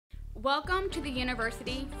Welcome to the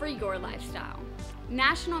university for your lifestyle.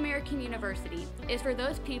 National American University is for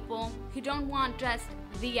those people who don't want just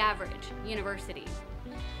the average university.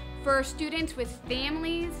 For students with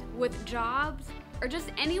families, with jobs, or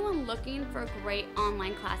just anyone looking for a great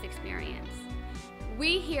online class experience.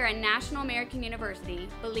 We here at National American University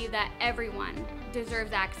believe that everyone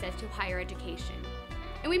deserves access to higher education.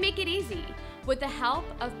 And we make it easy with the help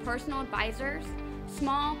of personal advisors,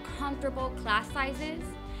 small, comfortable class sizes,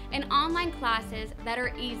 and online classes that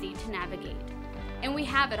are easy to navigate. And we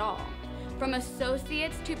have it all, from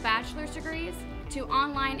associates to bachelor's degrees to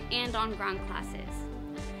online and on-ground classes.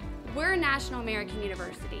 We're National American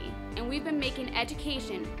University, and we've been making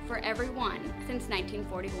education for everyone since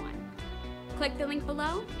 1941. Click the link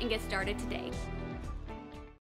below and get started today.